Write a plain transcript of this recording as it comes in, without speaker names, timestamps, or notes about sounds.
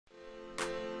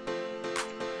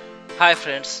Hi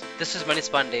friends, this is Manish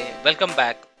Pandey. Welcome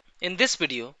back. In this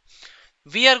video,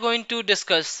 we are going to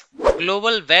discuss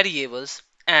global variables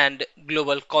and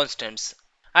global constants.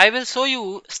 I will show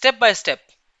you step by step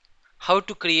how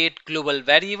to create global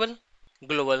variable,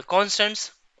 global constants,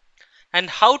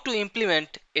 and how to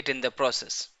implement it in the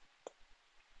process.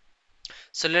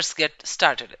 So let's get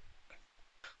started.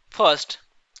 First,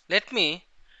 let me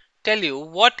tell you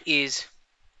what is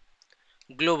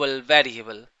global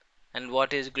variable and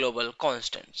what is global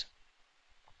constant.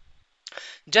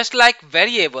 Just like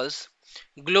variables,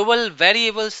 global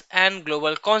variables and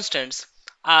global constants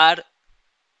are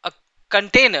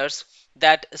containers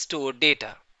that store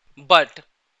data. But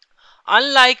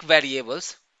unlike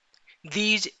variables,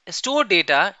 these store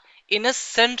data in a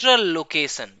central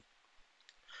location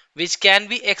which can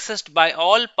be accessed by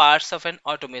all parts of an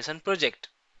automation project.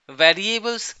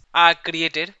 Variables are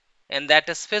created in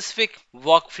that specific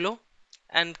workflow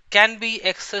and can be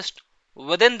accessed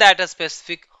within that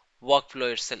specific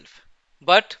workflow itself.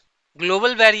 But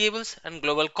global variables and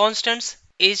global constants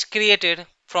is created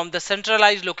from the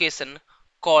centralized location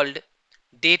called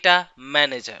data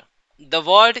manager. The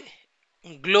word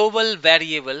global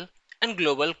variable and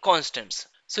global constants.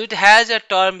 So it has a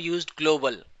term used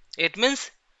global. It means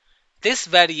this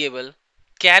variable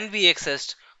can be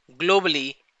accessed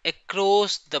globally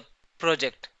across the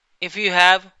project. If you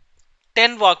have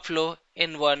 10 workflow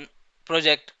in one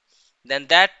project, then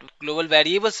that global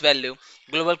variables value,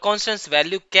 global constants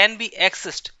value can be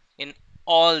accessed in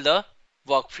all the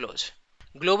workflows.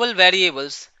 Global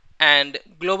variables and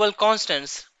global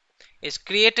constants is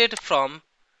created from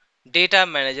data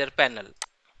manager panel.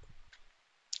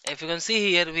 If you can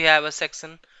see here, we have a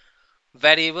section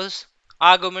variables,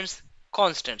 arguments,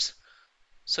 constants.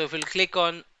 So if we'll click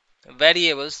on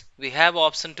variables, we have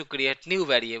option to create new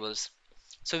variables.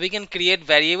 So we can create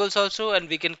variables also, and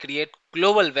we can create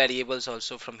global variables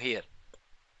also from here.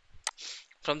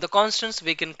 From the constants,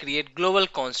 we can create global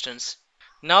constants.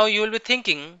 Now you will be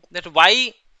thinking that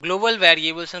why global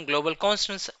variables and global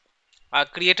constants are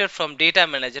created from data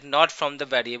manager, not from the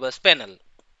variables panel.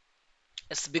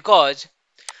 It's because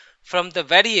from the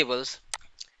variables,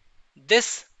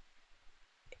 this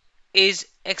is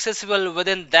accessible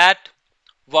within that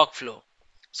workflow.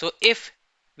 So if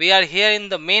we are here in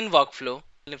the main workflow,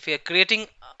 if we are creating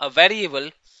a variable,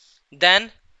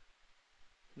 then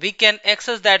we can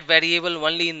access that variable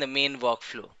only in the main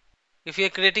workflow. If we are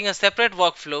creating a separate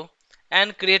workflow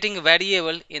and creating a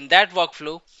variable in that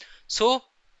workflow, so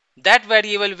that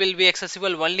variable will be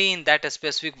accessible only in that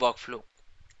specific workflow.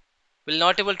 We'll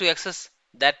not able to access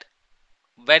that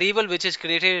variable which is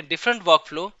created in different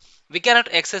workflow, we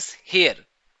cannot access here.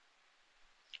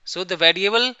 So the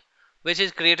variable which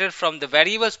is created from the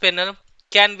variables panel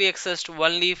can be accessed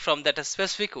only from that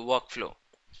specific workflow.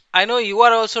 I know you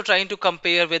are also trying to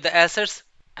compare with the assets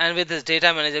and with this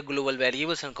data manager global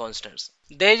variables and constants.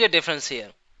 There is a difference here.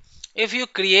 If you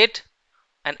create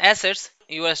an assets,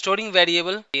 you are storing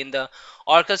variable in the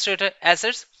orchestrator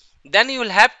assets, then you will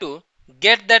have to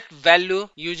get that value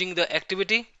using the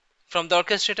activity from the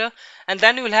orchestrator, and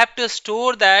then you will have to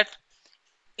store that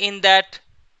in that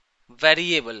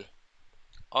variable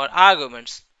or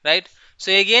arguments, right?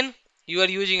 So again, you are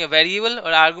using a variable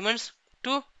or arguments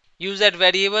to use that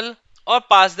variable or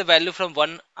pass the value from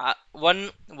one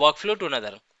workflow to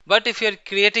another. But if you are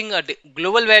creating a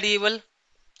global variable,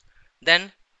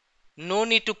 then no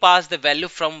need to pass the value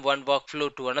from one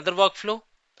workflow to another workflow.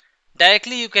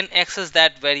 Directly you can access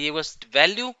that variable's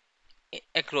value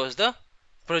across the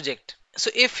project. So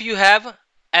if you have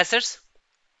assets,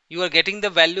 you are getting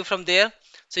the value from there,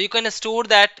 so you can store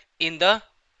that in the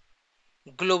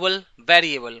global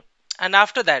variable, and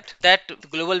after that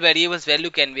global variable's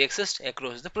value can be accessed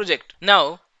across the project.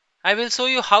 Now I will show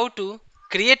you how to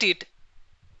create it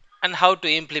and how to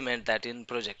implement that in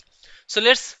project. So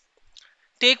let's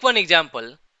take one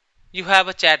example. You have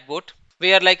a chatbot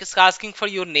where like it's asking for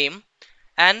your name,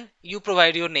 and you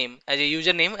provide your name as a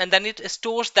username, and then it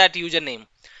stores that username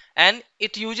and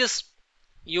it uses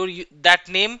that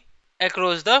name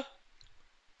across the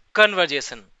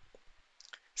conversation.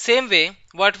 Same way,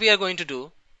 what we are going to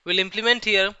do, we'll implement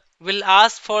here, we'll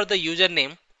ask for the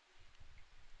username,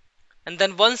 and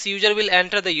then once user will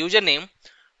enter the username,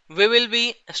 we will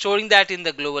be storing that in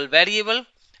the global variable,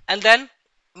 and then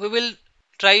we will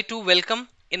try to welcome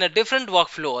in a different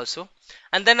workflow also,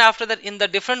 and then after that in the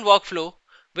different workflow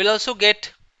we'll also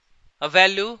get a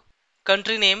value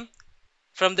country name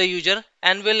from the user,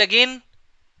 and we'll again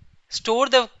store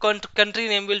the country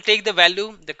name. We'll take the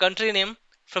value the country name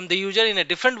from the user in a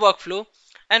different workflow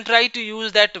and try to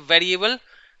use that variable,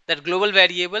 that global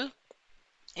variable,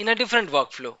 in a different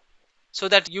workflow. so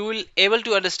that you will able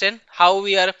to understand how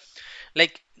we are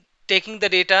like taking the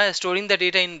data, storing the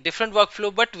data in different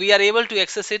workflow, but we are able to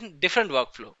access it in different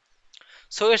workflow.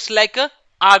 So it's like a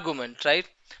argument, right?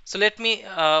 So let me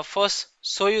first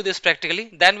show you this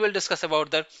practically, then we'll discuss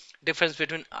about the difference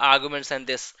between arguments and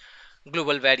this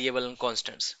global variable and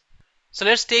constants. So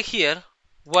let's take here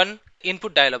one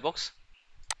input dialog box,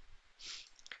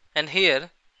 and here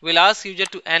we'll ask user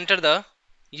to enter the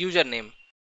username.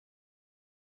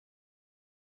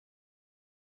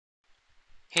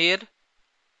 Here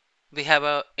we have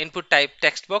a input type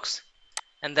text box,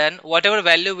 and then whatever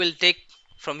value we'll take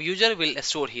from user will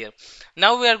store here.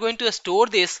 Now we are going to store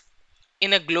this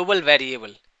in a global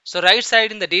variable. So right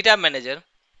side in the data manager,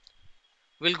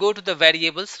 we'll go to the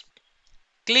variables,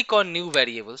 click on new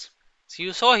variables. So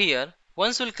you saw here,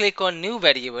 once we'll click on new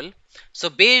variable, so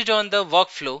based on the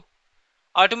workflow,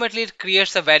 automatically it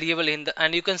creates a variable in the,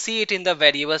 and you can see it in the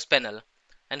variables panel,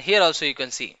 and here also you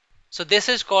can see. So this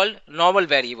is called normal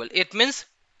variable. It means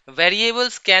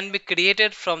variables can be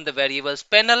created from the variables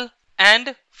panel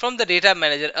and from the data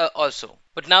manager also.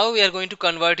 But now we are going to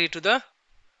convert it to the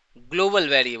global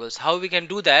variables. How we can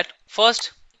do that?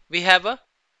 First, we have a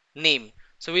name.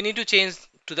 So we need to change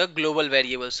to the global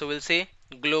variable. So we'll say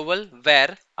global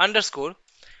var underscore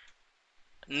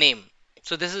name.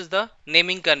 So this is the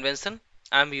naming convention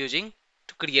I'm using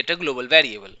to create a global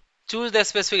variable. Choose the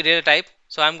specific data type.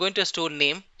 So I'm going to store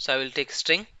name. So I will take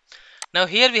string. Now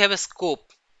here we have a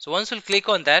scope. So once we'll click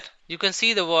on that, you can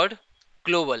see the word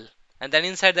global, and then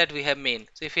inside that we have main.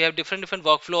 So if you have different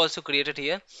workflow also created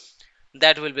here,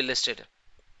 that will be listed,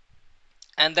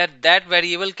 and that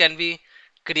variable can be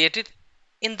created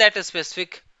in that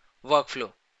specific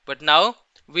workflow. But now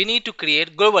we need to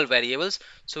create global variables,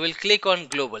 so we'll click on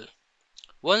global.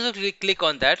 Once we click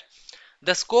on that,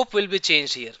 the scope will be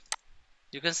changed here.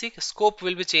 You can see scope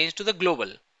will be changed to the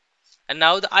global, and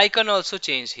now the icon also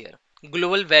changed here.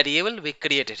 Global variable we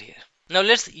created here. Now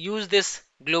let's use this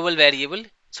global variable.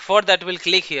 So for that we'll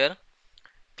click here,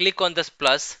 click on this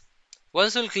plus.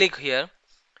 Once we'll click here,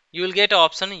 you will get an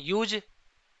option use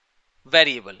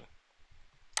variable.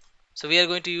 So we are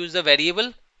going to use the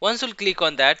variable. Once you'll click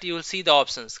on that, you will see the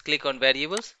options. Click on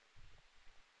variables,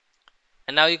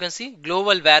 and now you can see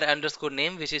global var underscore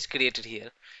name, which is created here.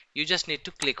 You just need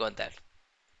to click on that.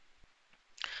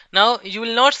 Now you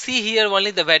will not see here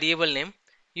only the variable name.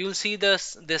 You will see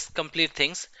this complete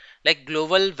things like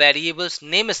global variables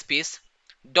namespace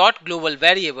dot global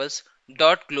variables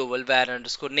dot global var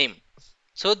underscore name.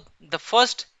 So the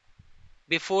first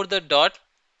before the dot,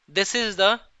 this is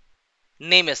the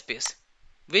namespace,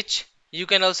 which you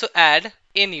can also add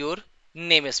in your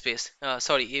namespace.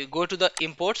 Sorry, you go to the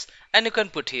imports and you can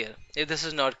put here if this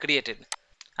is not created.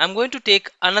 I'm going to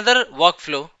take another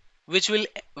workflow which will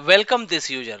welcome this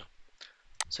user.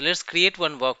 So let's create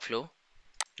one workflow.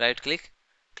 Right click,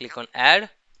 click on add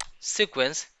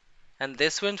sequence, and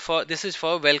this is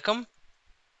for welcome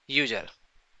user.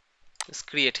 Let's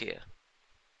create here.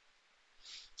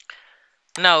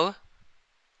 Now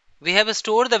we have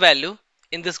stored the value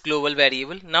in this global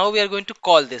variable. Now we are going to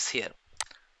call this here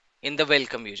in the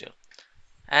welcome user,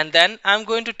 and then I'm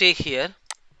going to take here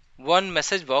one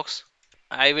message box.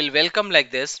 I will welcome like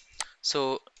this.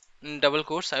 So in double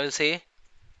quotes I will say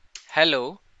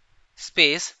hello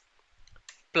space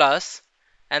plus,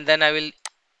 and then I will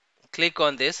click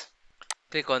on this,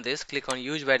 click on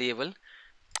use variable,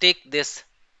 take this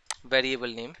variable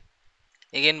name,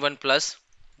 again one plus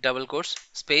double quotes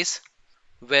space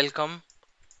welcome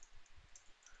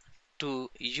to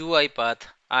UiPath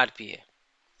RPA.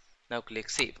 Now click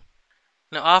save.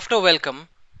 Now after welcome,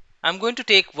 I'm going to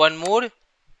take one more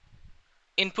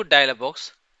input dialog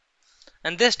box,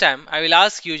 and this time I will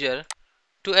ask user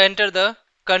to enter the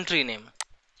country name.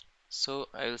 So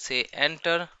I will say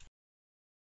enter,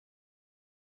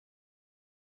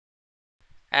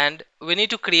 and we need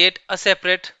to create a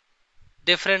separate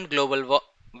different global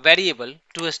variable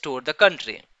to store the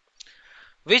country,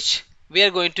 which we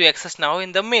are going to access now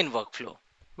in the main workflow.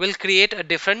 We'll create a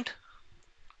different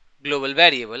global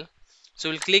variable. So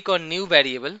we'll click on new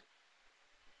variable,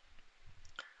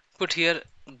 put here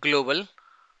global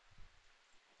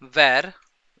var,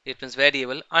 it means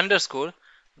variable underscore,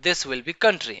 this will be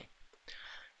country.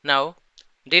 Now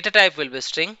data type will be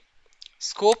string,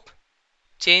 scope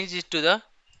change it to the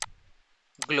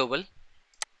global.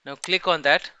 Now click on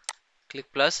that, click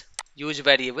plus use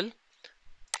variable,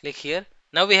 click here.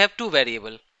 Now we have two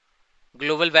variable,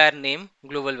 global var name,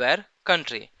 global var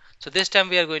country. So this time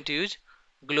we are going to use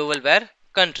global var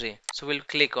country. So we'll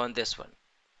click on this one,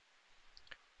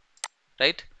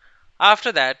 right?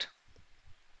 After that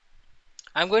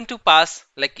I'm going to pass,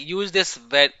 like use this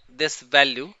this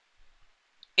value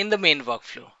in the main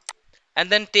workflow, and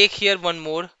then take here one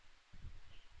more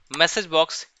message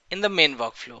box in the main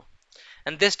workflow,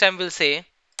 and this time we'll say,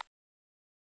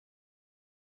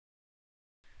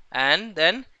 and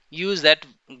then use that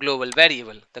global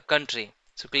variable, the country.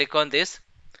 So click on this,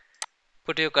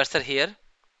 put your cursor here,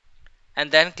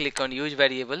 and then click on use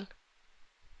variable,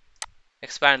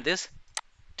 expand this,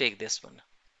 take this one.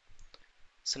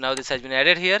 So now this has been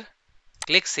added here,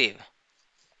 click save.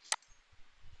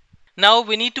 Now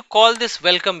we need to call this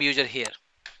welcome user here.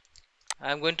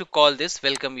 I'm going to call this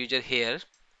welcome user here.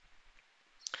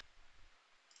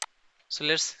 So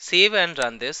let's save and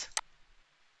run this.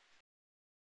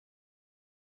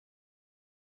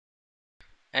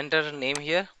 Enter name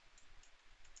here.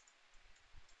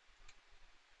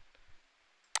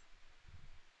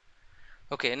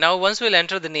 Okay, now once we'll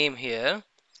enter the name here,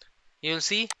 you'll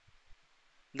see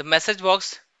the message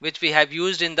box which we have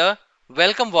used in the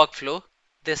welcome workflow.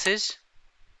 This is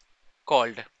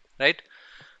called, right?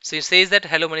 So it says that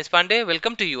hello Manish Pandey,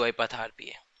 welcome to UiPath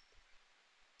RPA.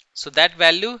 So that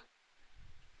value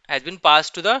has been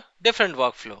passed to the different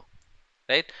workflow,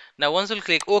 right? Now once we'll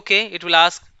click OK, it will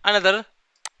ask another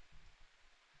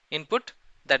input,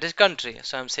 that is country.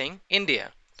 So I'm saying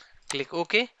India. Click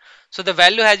OK. So the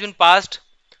value has been passed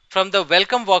from the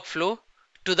welcome workflow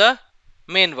to the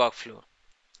main workflow.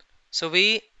 So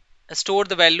we store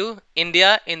the value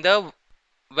India in the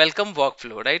welcome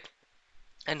workflow, right?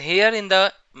 And here in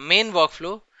the main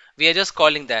workflow, we are just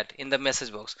calling that in the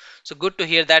message box. So good to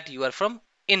hear that you are from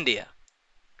India.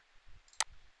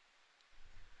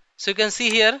 So you can see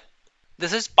here,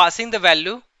 this is passing the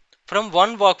value from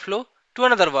one workflow to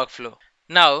another workflow.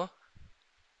 Now,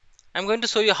 I'm going to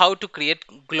show you how to create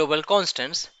global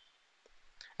constants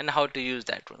and how to use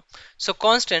that one. So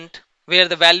constant where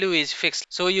the value is fixed.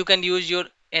 So you can use your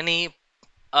any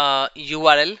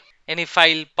URL, any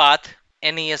file path,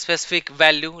 any specific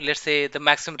value, let's say the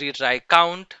maximum retry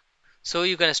count. So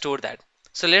you can store that.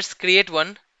 So let's create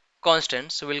one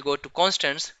constant. So we'll go to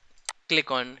constants,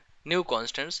 click on new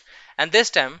constants, and this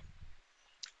time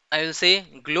I will say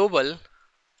global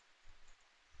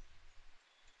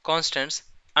constants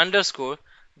underscore.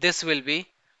 This will be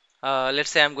let's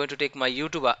say I'm going to take my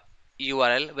YouTube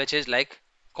URL which is like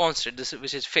constant, this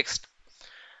which is fixed,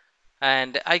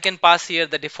 and I can pass here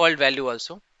the default value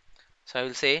also. So I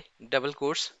will say double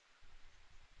quotes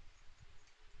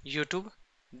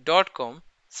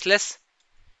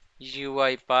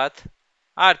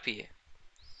youtube.com/uipathrpa.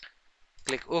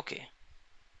 Click OK.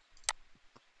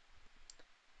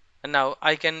 And now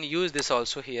I can use this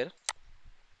also here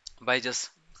by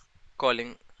just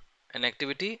calling an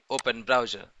activity open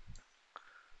browser,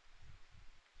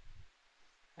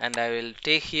 and I will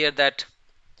take here that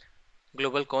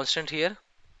global constant here,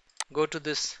 go to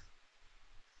this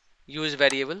use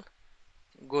variable,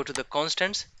 go to the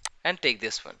constants and take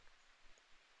this one,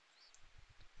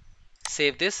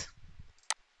 save this.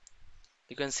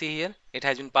 You can see here it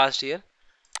has been passed here.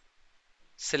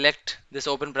 Select this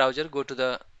open browser, go to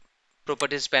the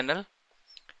properties panel,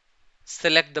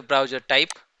 select the browser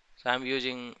type. So I'm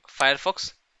using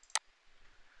Firefox.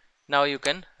 Now you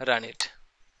can run it.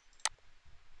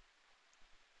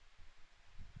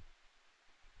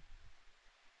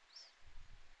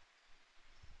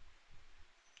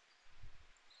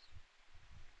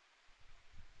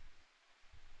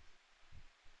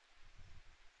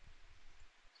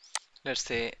 Let's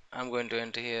say I'm going to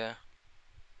enter here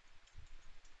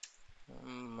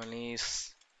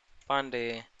Manish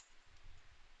Pandey,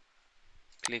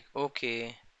 click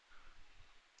OK,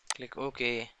 click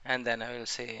OK, and then I will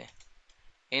say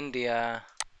India,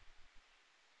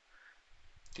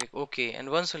 click OK, and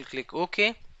once we'll click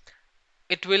OK,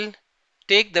 it will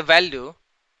take the value,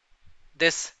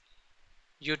 this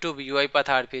YouTube UiPath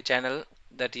RPA channel,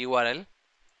 that URL,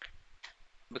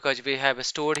 because we have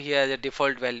stored here the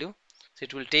default value. So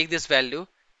it will take this value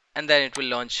and then it will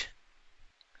launch,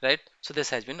 right? So this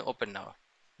has been opened now.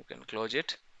 You can close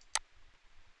it.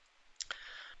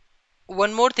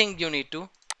 One more thing you need to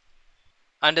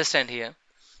understand here,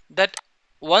 that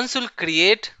once you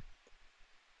create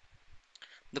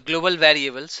the global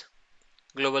variables,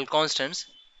 global constants,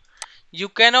 you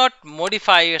cannot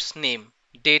modify its name,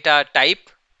 data type,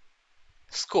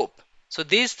 scope. So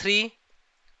these three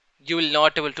you will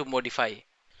not able to modify.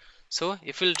 So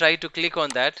if you'll try to click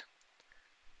on that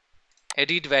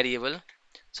edit variable,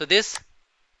 so this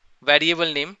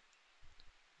variable name,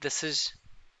 this is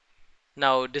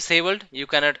now disabled. You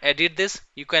cannot edit this,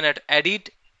 you cannot edit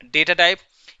data type,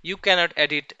 you cannot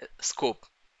edit scope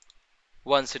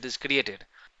once it is created.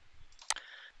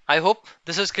 I hope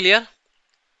this is clear.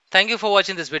 Thank you for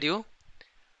watching this video.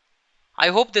 I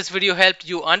hope this video helped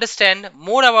you understand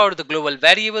more about the global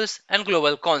variables and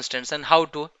global constants and how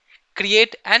to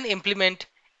create and implement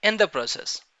in the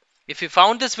process. If you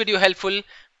found this video helpful,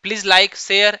 please like,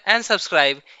 share and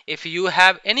subscribe. If you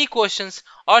have any questions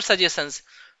or suggestions,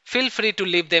 feel free to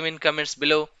leave them in comments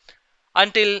below.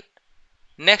 Until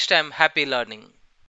next time, happy learning.